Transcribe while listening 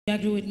You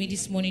agree with me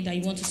this morning that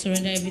you want to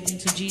surrender everything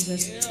to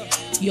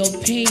Jesus? Your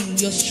pain,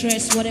 your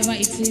stress, whatever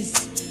it is.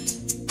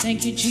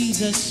 Thank you,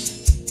 Jesus.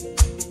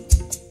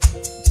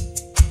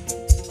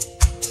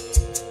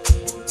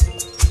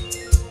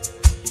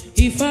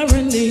 If I'm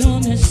really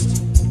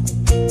honest,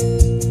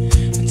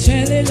 I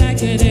tell it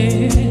like it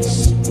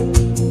is.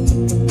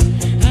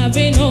 I've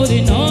been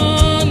holding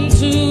on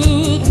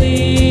to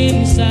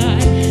things I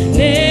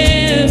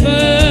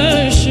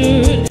never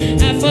should.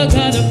 I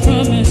forgot a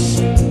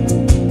promise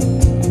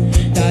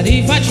that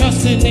if I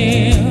trust in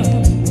Him,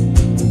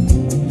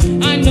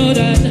 I know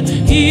that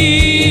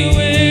He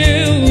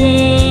will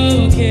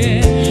work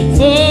it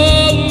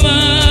for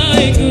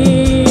my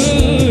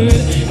good.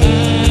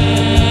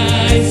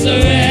 I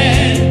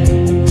surrender,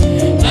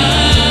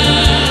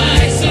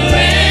 I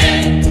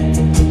surrender,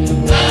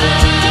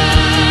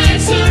 I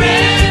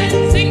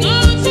surrender. Sing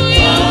all to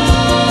you,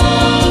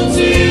 all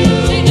to you.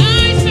 Sing I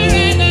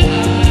surrender,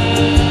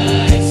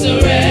 I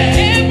surrender.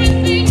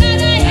 Everything that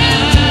I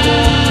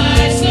have,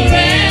 I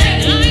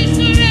surrender, I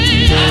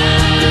surrender,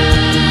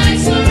 I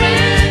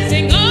surrender.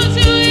 Sing all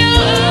to you,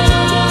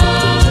 all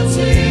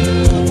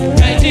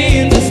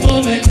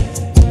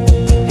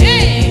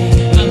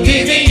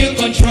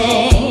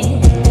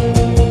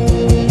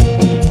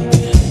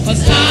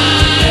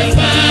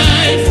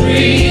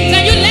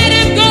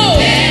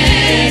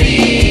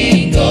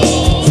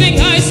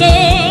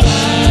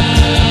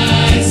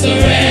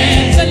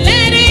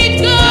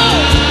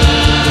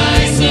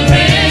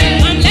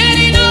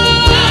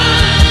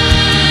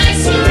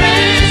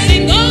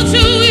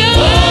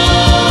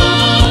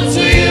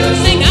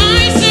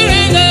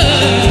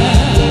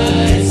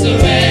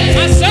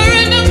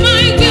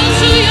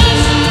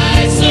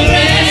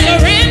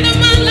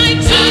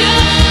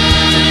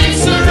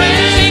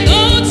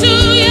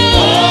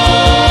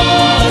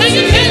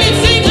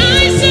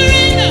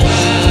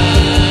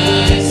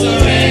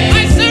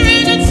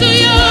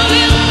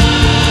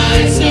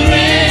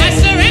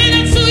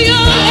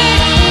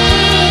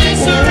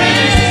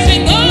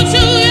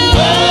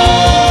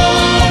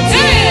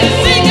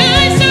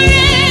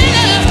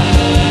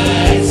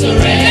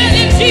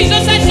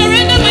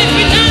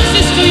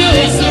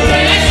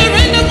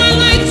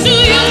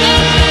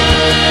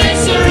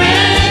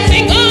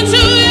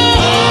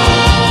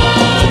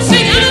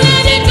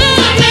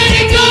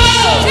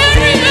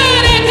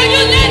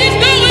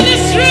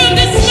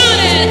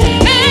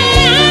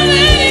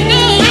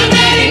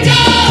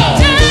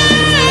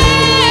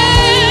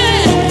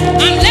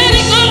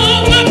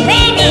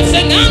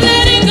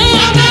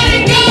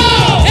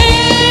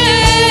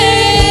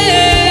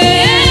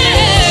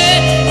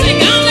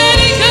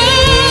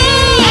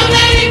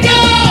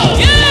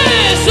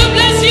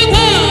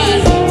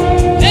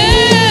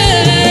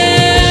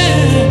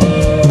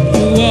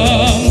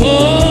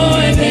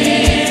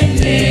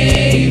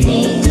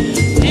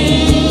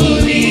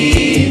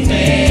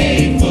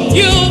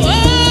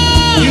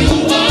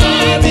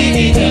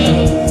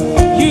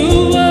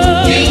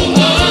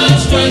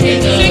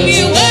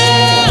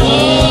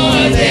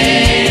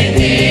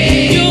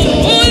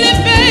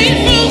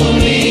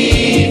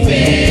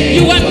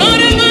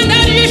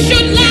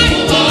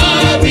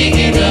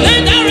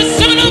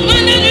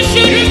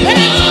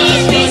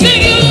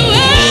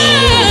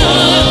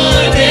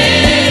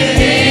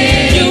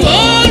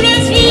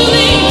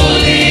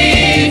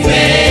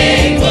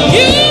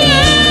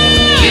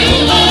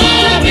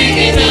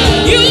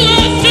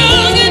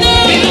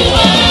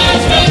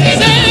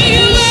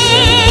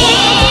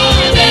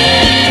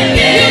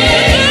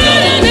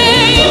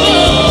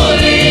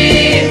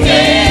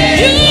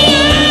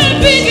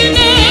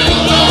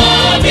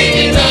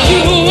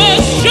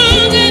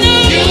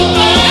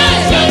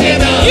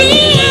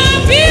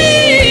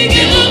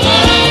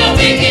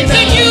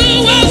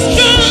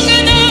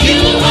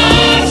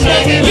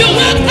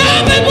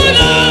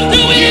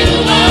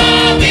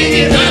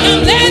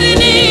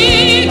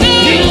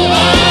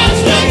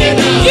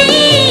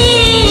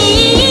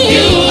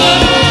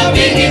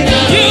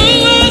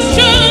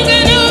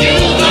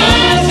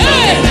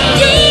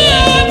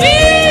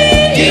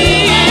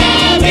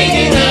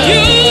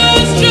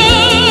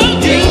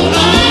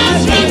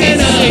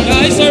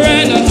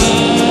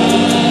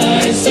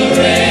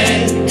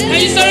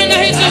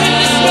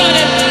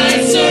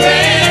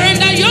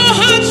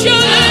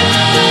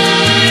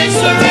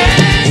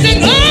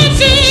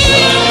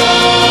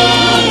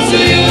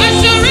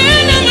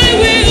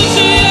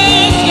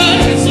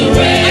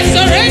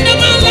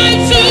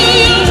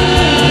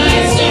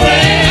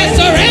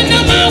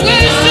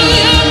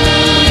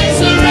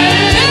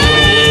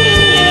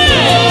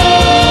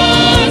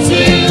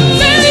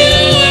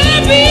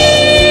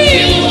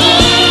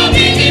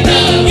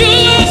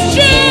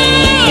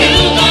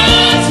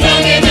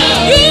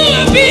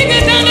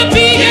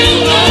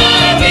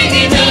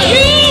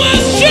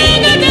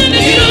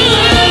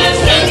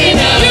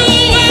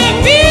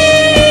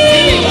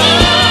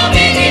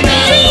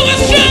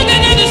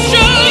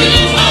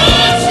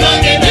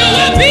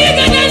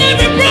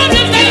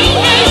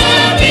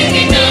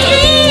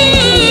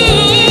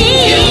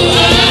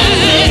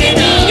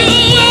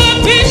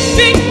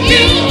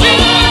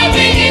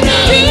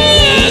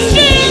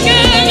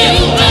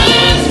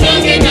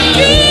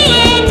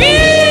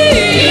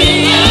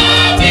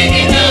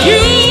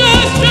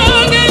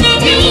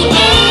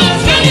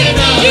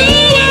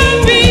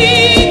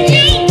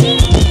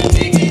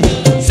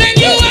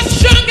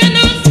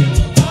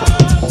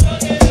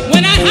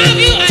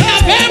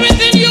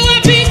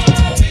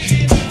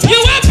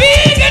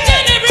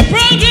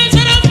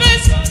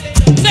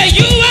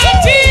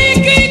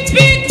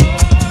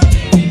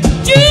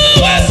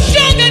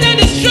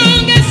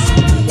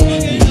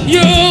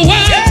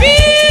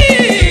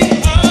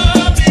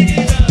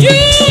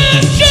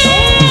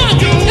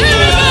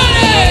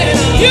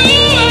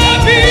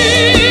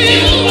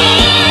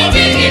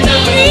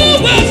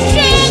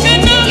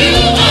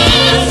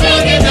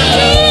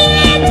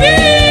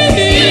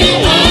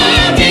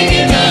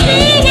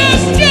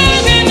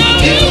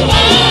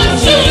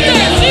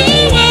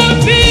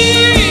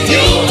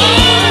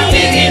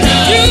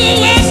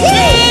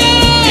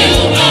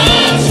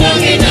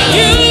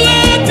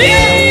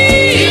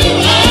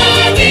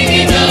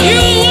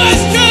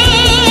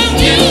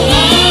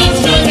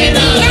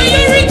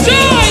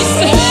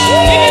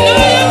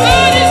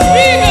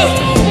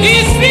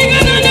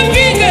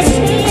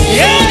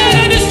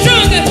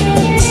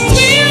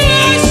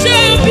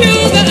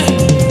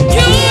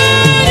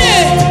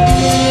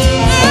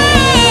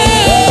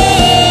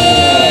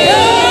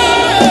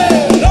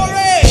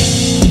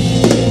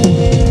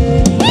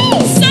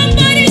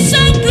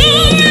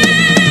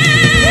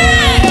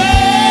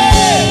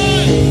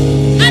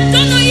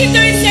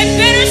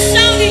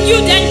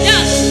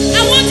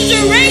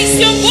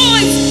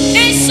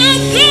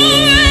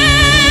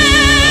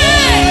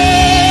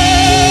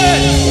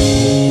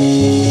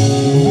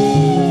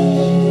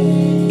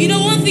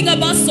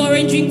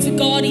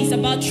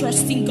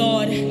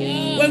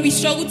When we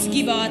struggle to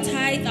give our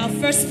tithe, our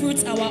first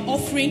fruits, our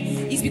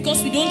offering, is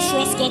because we don't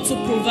trust God to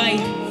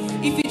provide.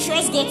 If you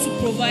trust God to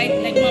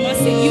provide, like Mama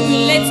said, you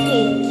will let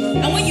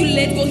go. And when you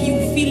let go, He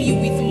will fill you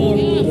with more.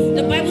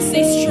 The Bible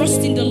says,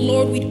 trust in the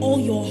Lord with all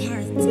your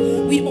heart,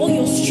 with all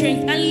your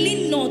strength, and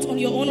lean not on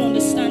your own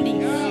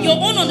understanding. Your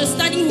own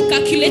understanding will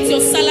calculate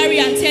your salary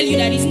and tell you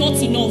that it's not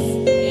enough.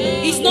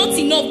 It's not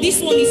enough.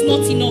 This one is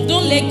not enough.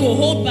 Don't let go.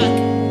 Hold back.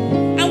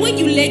 And when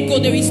you let go,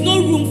 there is no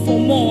room for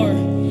more.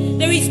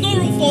 There is no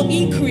room for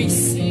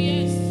increase.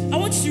 I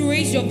want you to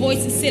raise your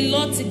voice and say,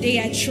 Lord, today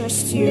I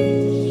trust you.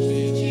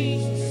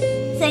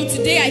 From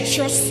today I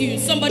trust you.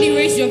 Somebody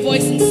raise your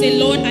voice and say,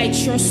 Lord, I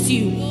trust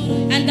you.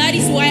 And that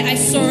is why I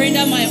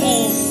surrender my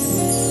all.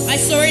 I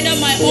surrender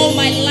my all,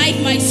 my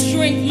life, my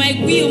strength, my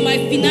will, my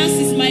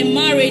finances, my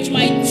marriage,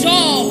 my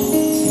job.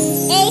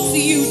 All to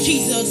you,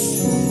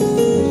 Jesus.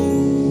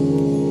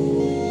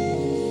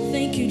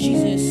 Thank you,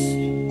 Jesus.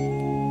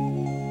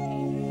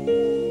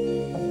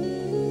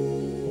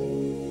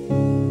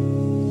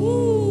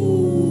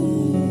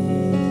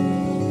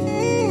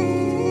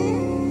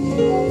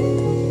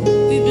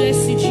 We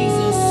bless you,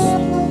 Jesus.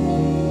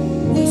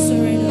 We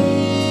surrender.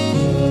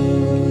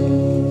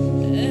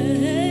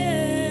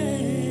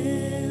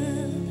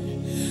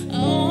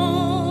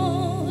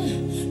 All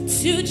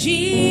to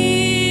Jesus.